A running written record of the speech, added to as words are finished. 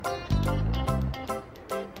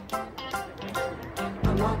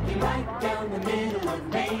walking right down the middle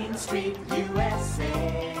of Main Street,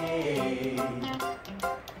 USA.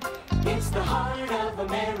 It's the heart of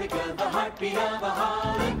America, the heartbeat of a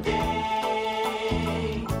holiday.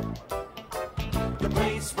 The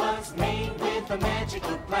place was made with a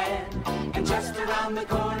magical plan, and just around the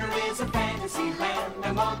corner is a fantasy land.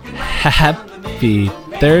 I'm walking right down the middle of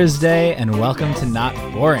Main Thursday, and welcome to Not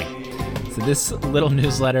Boring. So this little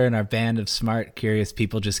newsletter in our band of smart, curious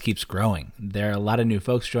people just keeps growing. There are a lot of new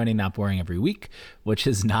folks joining Not Boring every week, which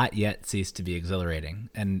has not yet ceased to be exhilarating,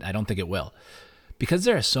 and I don't think it will. Because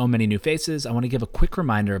there are so many new faces, I want to give a quick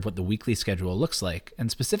reminder of what the weekly schedule looks like, and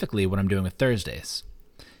specifically what I'm doing with Thursdays.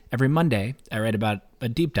 Every Monday, I write about a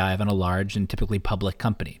deep dive on a large and typically public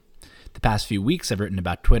company. The past few weeks, I've written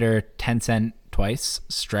about Twitter, Tencent twice,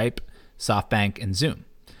 Stripe, SoftBank, and Zoom.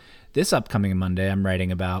 This upcoming Monday, I'm writing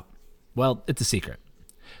about, well, it's a secret.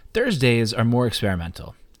 Thursdays are more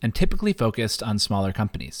experimental and typically focused on smaller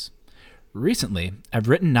companies. Recently, I've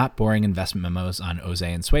written Not Boring investment memos on Oze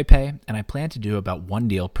and SwayPay, and I plan to do about one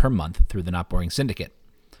deal per month through the Not Boring Syndicate.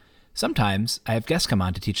 Sometimes, I have guests come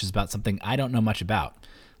on to teach us about something I don't know much about,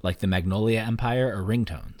 like the Magnolia Empire or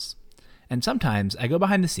ringtones. And sometimes, I go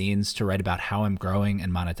behind the scenes to write about how I'm growing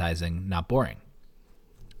and monetizing Not Boring.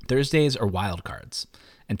 Thursdays are wildcards,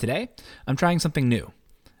 and today, I'm trying something new.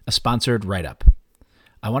 A sponsored write-up.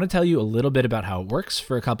 I want to tell you a little bit about how it works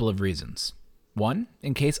for a couple of reasons. One,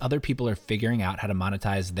 in case other people are figuring out how to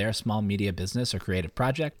monetize their small media business or creative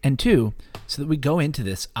project. And two, so that we go into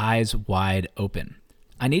this eyes wide open.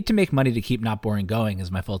 I need to make money to keep Not Boring going as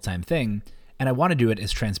my full-time thing, and I want to do it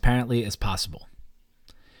as transparently as possible.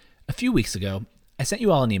 A few weeks ago, I sent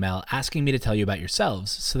you all an email asking me to tell you about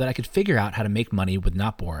yourselves so that I could figure out how to make money with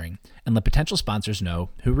Not Boring and let potential sponsors know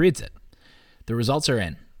who reads it. The results are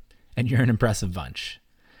in. And you're an impressive bunch.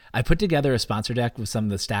 I put together a sponsor deck with some of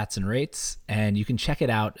the stats and rates, and you can check it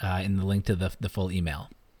out in the link to the full email.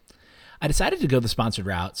 I decided to go the sponsored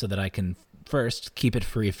route so that I can, first, keep it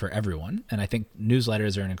free for everyone, and I think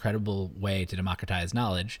newsletters are an incredible way to democratize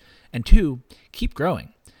knowledge, and two, keep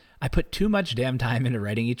growing. I put too much damn time into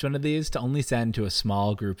writing each one of these to only send to a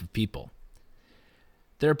small group of people.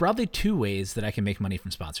 There are broadly two ways that I can make money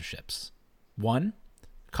from sponsorships. One,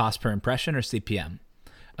 cost per impression or CPM.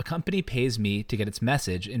 A company pays me to get its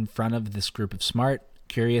message in front of this group of smart,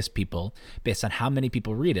 curious people based on how many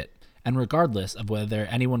people read it, and regardless of whether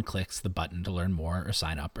anyone clicks the button to learn more or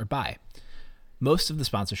sign up or buy. Most of the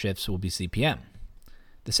sponsorships will be CPM.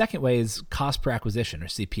 The second way is cost per acquisition or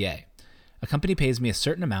CPA. A company pays me a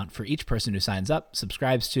certain amount for each person who signs up,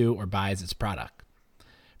 subscribes to, or buys its product.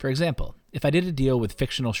 For example, if I did a deal with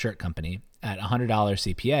Fictional Shirt Company at $100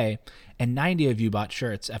 CPA and 90 of you bought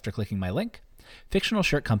shirts after clicking my link, Fictional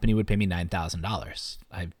Shirt Company would pay me $9,000.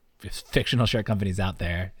 If fictional shirt companies out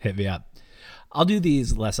there, hit me up. I'll do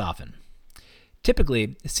these less often.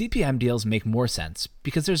 Typically, CPM deals make more sense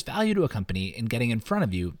because there's value to a company in getting in front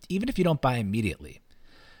of you even if you don't buy immediately.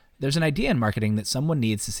 There's an idea in marketing that someone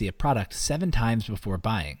needs to see a product 7 times before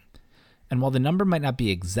buying. And while the number might not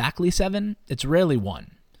be exactly 7, it's rarely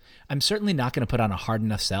 1. I'm certainly not going to put on a hard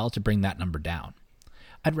enough sell to bring that number down.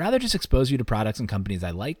 I'd rather just expose you to products and companies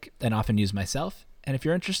I like and often use myself, and if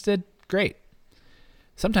you're interested, great.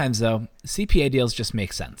 Sometimes, though, CPA deals just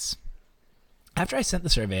make sense. After I sent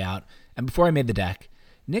the survey out, and before I made the deck,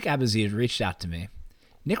 Nick Abazid reached out to me.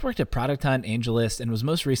 Nick worked at Product Hunt, AngelList, and was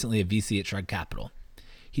most recently a VC at Shrug Capital.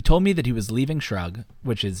 He told me that he was leaving Shrug,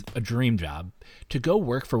 which is a dream job, to go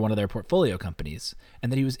work for one of their portfolio companies,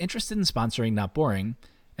 and that he was interested in sponsoring Not Boring,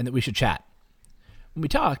 and that we should chat. When we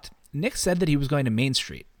talked, Nick said that he was going to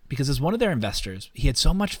MainStreet because as one of their investors, he had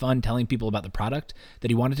so much fun telling people about the product that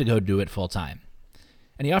he wanted to go do it full time.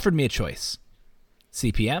 And he offered me a choice: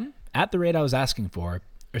 CPM, at the rate I was asking for,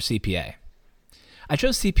 or CPA. I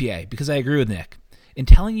chose CPA because I agree with Nick. In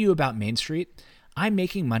telling you about MainStreet, I'm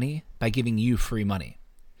making money by giving you free money.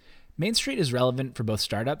 MainStreet is relevant for both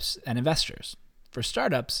startups and investors. For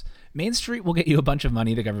startups, MainStreet will get you a bunch of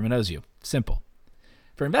money the government owes you. Simple.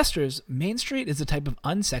 For investors, MainStreet is a type of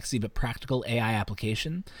unsexy but practical AI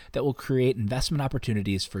application that will create investment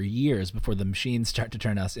opportunities for years before the machines start to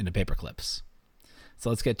turn us into paperclips. So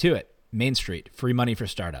let's get to it. MainStreet, free money for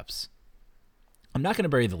startups. I'm not going to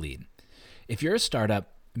bury the lead. If you're a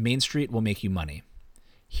startup, MainStreet will make you money.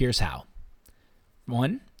 Here's how.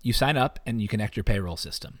 1, you sign up and you connect your payroll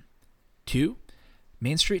system. 2,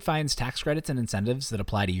 MainStreet finds tax credits and incentives that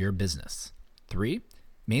apply to your business. 3,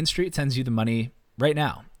 MainStreet sends you the money right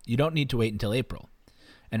now. You don't need to wait until April.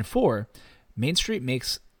 And 4, MainStreet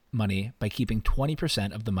makes money by keeping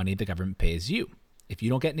 20% of the money the government pays you. If you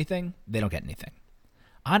don't get anything, they don't get anything.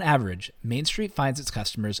 On average, MainStreet finds its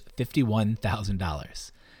customers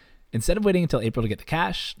 $51,000. Instead of waiting until April to get the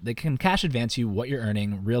cash, they can cash advance you what you're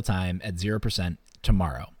earning real time at 0%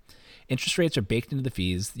 tomorrow. Interest rates are baked into the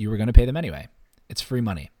fees. You were going to pay them anyway. It's free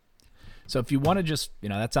money. So if you want to just,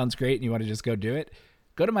 that sounds great and you want to just go do it,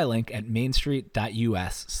 go to my link at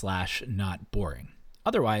mainstreet.us/notboring.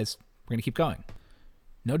 Otherwise, we're going to keep going.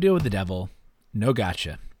 No deal with the devil. No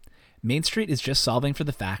gotcha. MainStreet is just solving for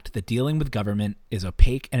the fact that dealing with government is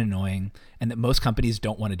opaque and annoying and that most companies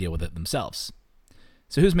don't want to deal with it themselves.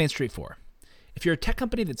 So who's MainStreet for? If you're a tech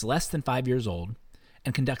company that's less than 5 years old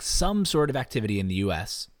and conducts some sort of activity in the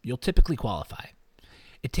US, you'll typically qualify.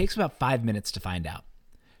 It takes about 5 minutes to find out.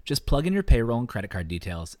 Just plug in your payroll and credit card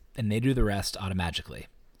details, and they do the rest automatically.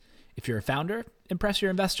 If you're a founder, impress your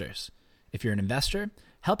investors. If you're an investor,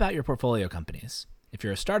 help out your portfolio companies. If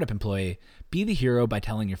you're a startup employee, be the hero by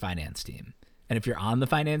telling your finance team. And if you're on the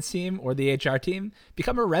finance team or the HR team,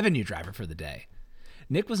 become a revenue driver for the day.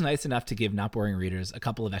 Nick was nice enough to give Not Boring readers a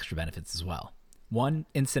couple of extra benefits as well. 1,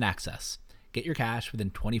 instant access. Get your cash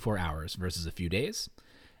within 24 hours versus a few days.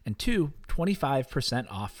 And 2, 25%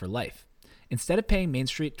 off for life. Instead of paying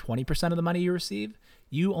MainStreet 20% of the money you receive,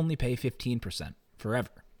 you only pay 15% forever.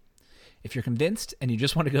 If you're convinced and you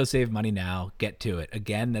just want to go save money now, get to it.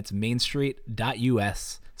 Again, that's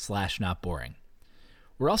mainstreet.us/notboring.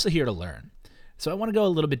 We're also here to learn. So I want to go a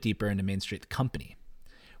little bit deeper into MainStreet, the company.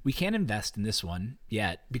 We can't invest in this one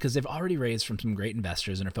yet because they've already raised from some great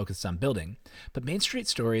investors and are focused on building. But MainStreet's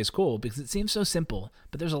story is cool because it seems so simple,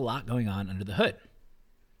 but there's a lot going on under the hood.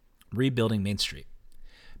 Rebuilding MainStreet.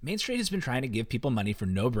 MainStreet has been trying to give people money for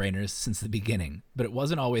no-brainers since the beginning, but it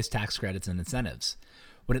wasn't always tax credits and incentives.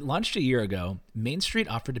 When it launched a year ago, MainStreet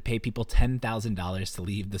offered to pay people $10,000 to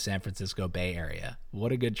leave the San Francisco Bay Area.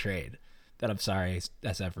 What a good trade. I'm sorry,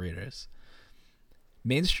 SF readers.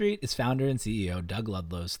 MainStreet is founder and CEO Doug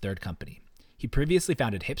Ludlow's third company. He previously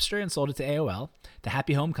founded Hipster and sold it to AOL, the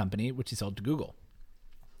Happy Home company, which he sold to Google.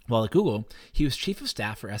 While at Google, he was chief of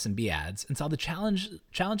staff for SMB ads and saw the challenges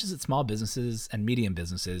that small businesses and medium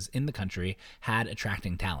businesses in the country had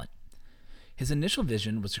attracting talent. His initial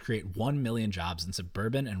vision was to create 1 million jobs in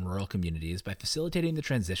suburban and rural communities by facilitating the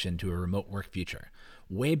transition to a remote work future,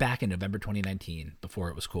 way back in November 2019, before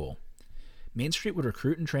it was cool. MainStreet would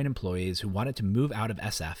recruit and train employees who wanted to move out of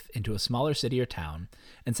SF into a smaller city or town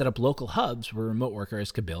and set up local hubs where remote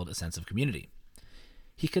workers could build a sense of community.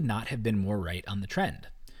 He could not have been more right on the trend.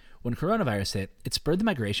 When coronavirus hit, it spurred the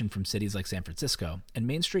migration from cities like San Francisco, and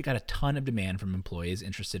MainStreet got a ton of demand from employees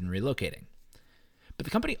interested in relocating. But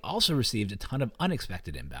the company also received a ton of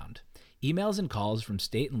unexpected inbound, emails and calls from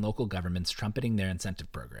state and local governments trumpeting their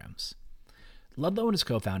incentive programs. Ludlow and his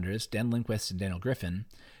co-founders, Dan Lindquist and Daniel Griffin,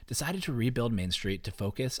 decided to rebuild MainStreet to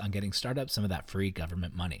focus on getting startups some of that free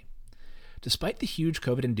government money. Despite the huge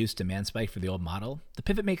COVID-induced demand spike for the old model, the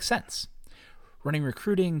pivot makes sense. Running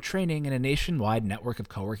recruiting, training, and a nationwide network of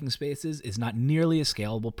co-working spaces is not nearly as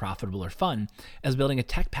scalable, profitable, or fun as building a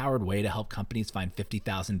tech-powered way to help companies find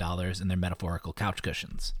 $50,000 in their metaphorical couch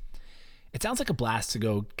cushions. It sounds like a blast to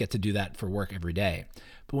go get to do that for work every day.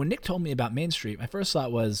 But when Nick told me about MainStreet, my first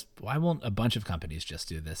thought was, why won't a bunch of companies just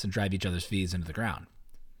do this and drive each other's fees into the ground?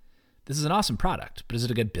 This is an awesome product, but is it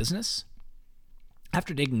a good business?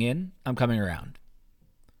 After digging in, I'm coming around.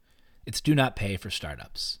 It's do not pay for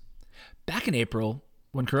startups. Back in April,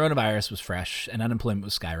 when coronavirus was fresh and unemployment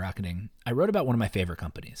was skyrocketing, I wrote about one of my favorite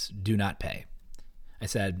companies, Do Not Pay. I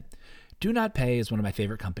said, Do Not Pay is one of my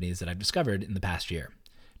favorite companies that I've discovered in the past year.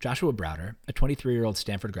 Joshua Browder, a 23-year-old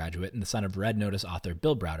Stanford graduate and the son of Red Notice author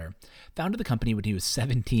Bill Browder, founded the company when he was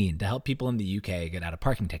 17 to help people in the UK get out of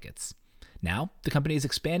parking tickets. Now, the company has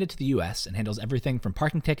expanded to the US and handles everything from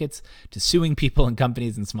parking tickets to suing people and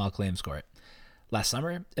companies in small claims court. Last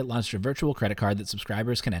summer, it launched a virtual credit card that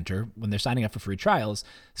subscribers can enter when they're signing up for free trials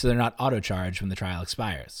so they're not auto-charged when the trial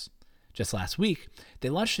expires. Just last week, they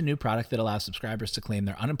launched a new product that allows subscribers to claim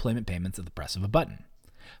their unemployment payments at the press of a button.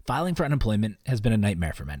 Filing for unemployment has been a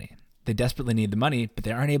nightmare for many. They desperately need the money, but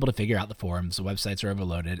they aren't able to figure out the forms, the websites are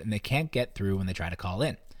overloaded, and they can't get through when they try to call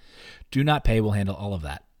in. Do Not Pay will handle all of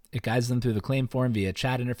that. It guides them through the claim form via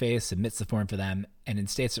chat interface, submits the form for them, and in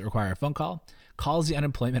states that require a phone call, calls the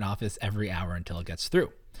unemployment office every hour until it gets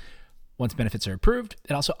through. Once benefits are approved,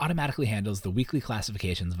 it also automatically handles the weekly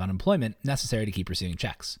classifications of unemployment necessary to keep receiving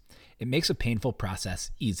checks. It makes a painful process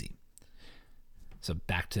easy. So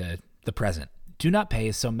back to the present. Do Not Pay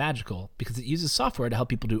is so magical because it uses software to help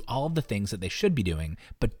people do all of the things that they should be doing,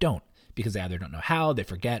 but don't, because they either don't know how, they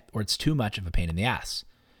forget, or it's too much of a pain in the ass.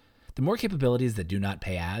 The more capabilities that Do Not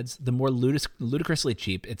Pay adds, the more ludicrously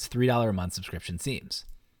cheap its $3 a month subscription seems.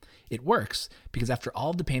 It works because after all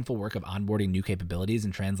of the painful work of onboarding new capabilities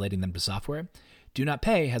and translating them to software, Do Not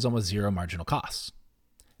Pay has almost zero marginal costs.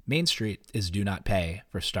 MainStreet is Do Not Pay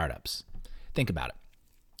for startups. Think about it.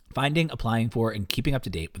 Finding, applying for, and keeping up to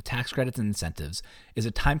date with tax credits and incentives is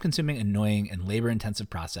a time-consuming, annoying, and labor-intensive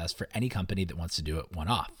process for any company that wants to do it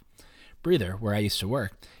one-off. Breather, where I used to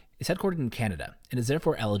work, is headquartered in Canada and is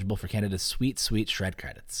therefore eligible for Canada's sweet shred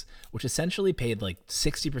credits, which essentially paid like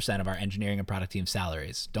 60% of our engineering and product team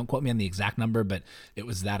salaries. Don't quote me on the exact number, but it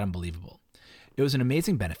was that unbelievable. It was an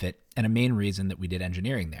amazing benefit and a main reason that we did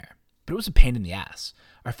engineering there. But it was a pain in the ass.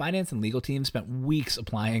 Our finance and legal team spent weeks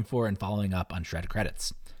applying for and following up on shred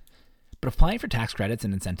credits. But applying for tax credits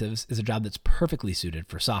and incentives is a job that's perfectly suited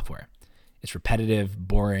for software. It's repetitive,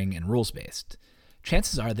 boring, and rules-based.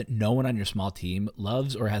 Chances are that no one on your small team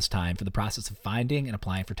loves or has time for the process of finding and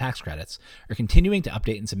applying for tax credits or continuing to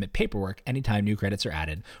update and submit paperwork anytime new credits are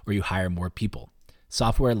added or you hire more people.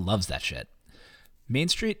 Software loves that shit.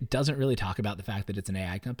 MainStreet doesn't really talk about the fact that it's an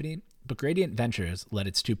AI company, but Gradient Ventures led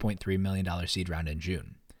its $2.3 million seed round in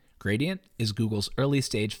June. Gradient is Google's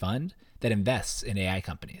early-stage fund that invests in AI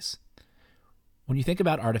companies. When you think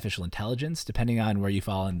about artificial intelligence, depending on where you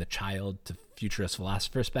fall in the child to futurist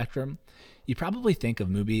philosopher spectrum, you probably think of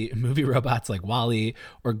movie robots like WALL-E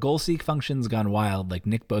or goal-seek functions gone wild like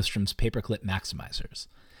Nick Bostrom's paperclip maximizers.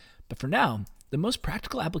 But for now, the most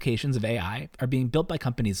practical applications of AI are being built by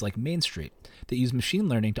companies like MainStreet that use machine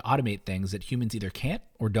learning to automate things that humans either can't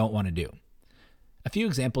or don't want to do. A few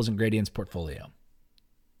examples in Gradient's portfolio.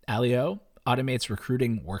 Alio automates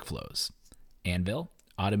recruiting workflows. Anvil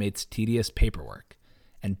automates tedious paperwork.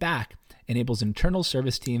 And Back enables internal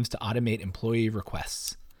service teams to automate employee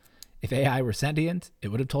requests. If AI were sentient, it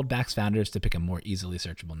would have told Back's founders to pick a more easily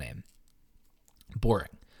searchable name. Boring.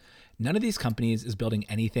 None of these companies is building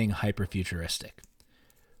anything hyper-futuristic.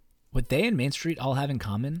 What they and MainStreet all have in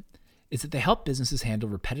common is that they help businesses handle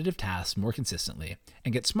repetitive tasks more consistently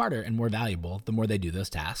and get smarter and more valuable the more they do those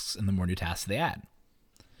tasks and the more new tasks they add.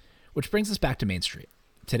 Which brings us back to MainStreet.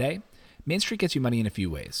 Today, MainStreet gets you money in a few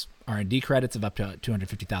ways. R&D credits of up to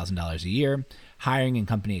 $250,000 a year, hiring and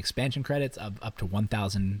company expansion credits of up to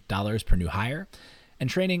 $1,000 per new hire, and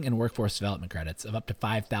training and workforce development credits of up to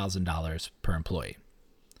 $5,000 per employee.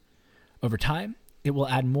 Over time, it will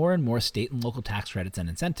add more and more state and local tax credits and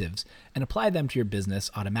incentives and apply them to your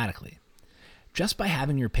business automatically. Just by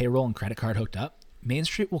having your payroll and credit card hooked up,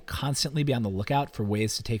 MainStreet will constantly be on the lookout for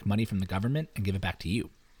ways to take money from the government and give it back to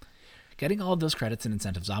you. Getting all of those credits and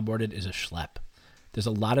incentives onboarded is a schlep. There's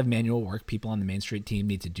a lot of manual work people on the MainStreet team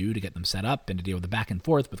need to do to get them set up and to deal with the back and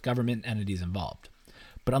forth with government entities involved.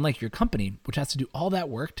 But unlike your company, which has to do all that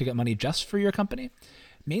work to get money just for your company,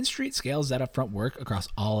 MainStreet scales that upfront work across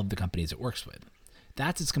all of the companies it works with.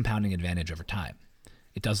 That's its compounding advantage over time.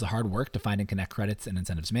 It does the hard work to find and connect credits and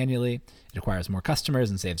incentives manually. It acquires more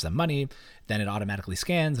customers and saves them money. Then it automatically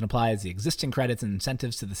scans and applies the existing credits and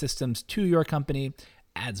incentives to the systems to your company,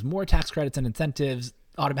 adds more tax credits and incentives,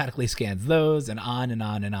 automatically scans those, and on and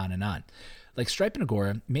on and on and on. Like Stripe and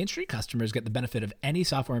Agora, MainStreet customers get the benefit of any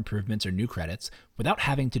software improvements or new credits without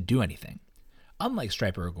having to do anything. Unlike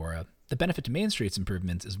Stripe or Agora, the benefit to MainStreet's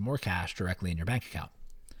improvements is more cash directly in your bank account.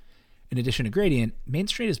 In addition to Gradient,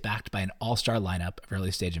 MainStreet is backed by an all-star lineup of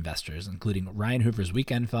early-stage investors, including Ryan Hoover's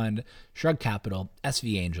Weekend Fund, Shrug Capital,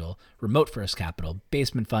 SV Angel, Remote First Capital,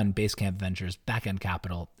 Basement Fund, Basecamp Ventures, Backend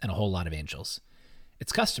Capital, and a whole lot of angels.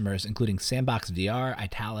 Its customers, including Sandbox VR,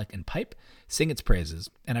 Italic, and Pipe, sing its praises,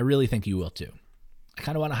 and I really think you will too. I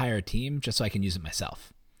kind of want to hire a team just so I can use it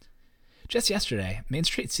myself. Just yesterday,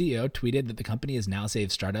 MainStreet CEO tweeted that the company has now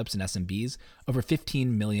saved startups and SMBs over $15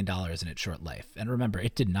 million in its short life. And remember,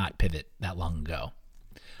 it did not pivot that long ago.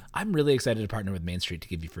 I'm really excited to partner with MainStreet to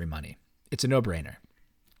give you free money. It's a no-brainer.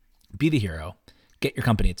 Be the hero, get your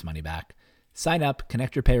company its money back, sign up,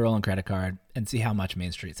 connect your payroll and credit card, and see how much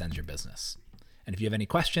MainStreet sends your business. And if you have any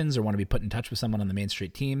questions or want to be put in touch with someone on the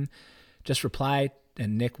MainStreet team, just reply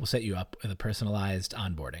and Nick will set you up with a personalized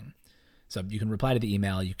onboarding. So you can reply to the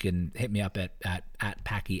email. You can hit me up at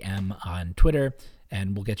PackyM on Twitter,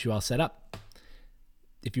 and we'll get you all set up.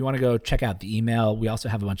 If you want to go check out the email, we also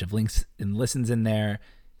have a bunch of links and listens in there.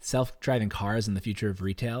 Self-Driving Cars and the Future of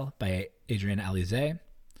Retail by Adrienne Alizé.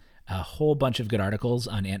 A whole bunch of good articles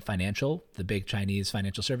on Ant Financial, the big Chinese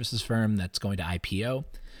financial services firm that's going to IPO.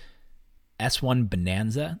 S1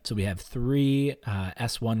 Bonanza. So we have three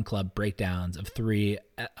S1 Club breakdowns of three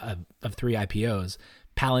IPOs.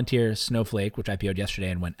 Palantir, Snowflake, which IPO'd yesterday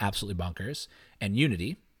and went absolutely bonkers, and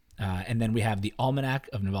Unity. And then we have the Almanac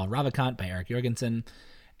of Naval Ravikant by Eric Jorgensen,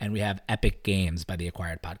 and we have Epic Games by the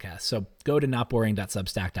Acquired Podcast. So go to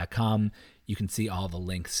notboring.substack.com. You can see all the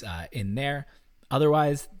links in there.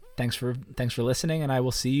 Otherwise, Thanks for listening, and I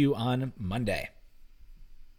will see you on Monday.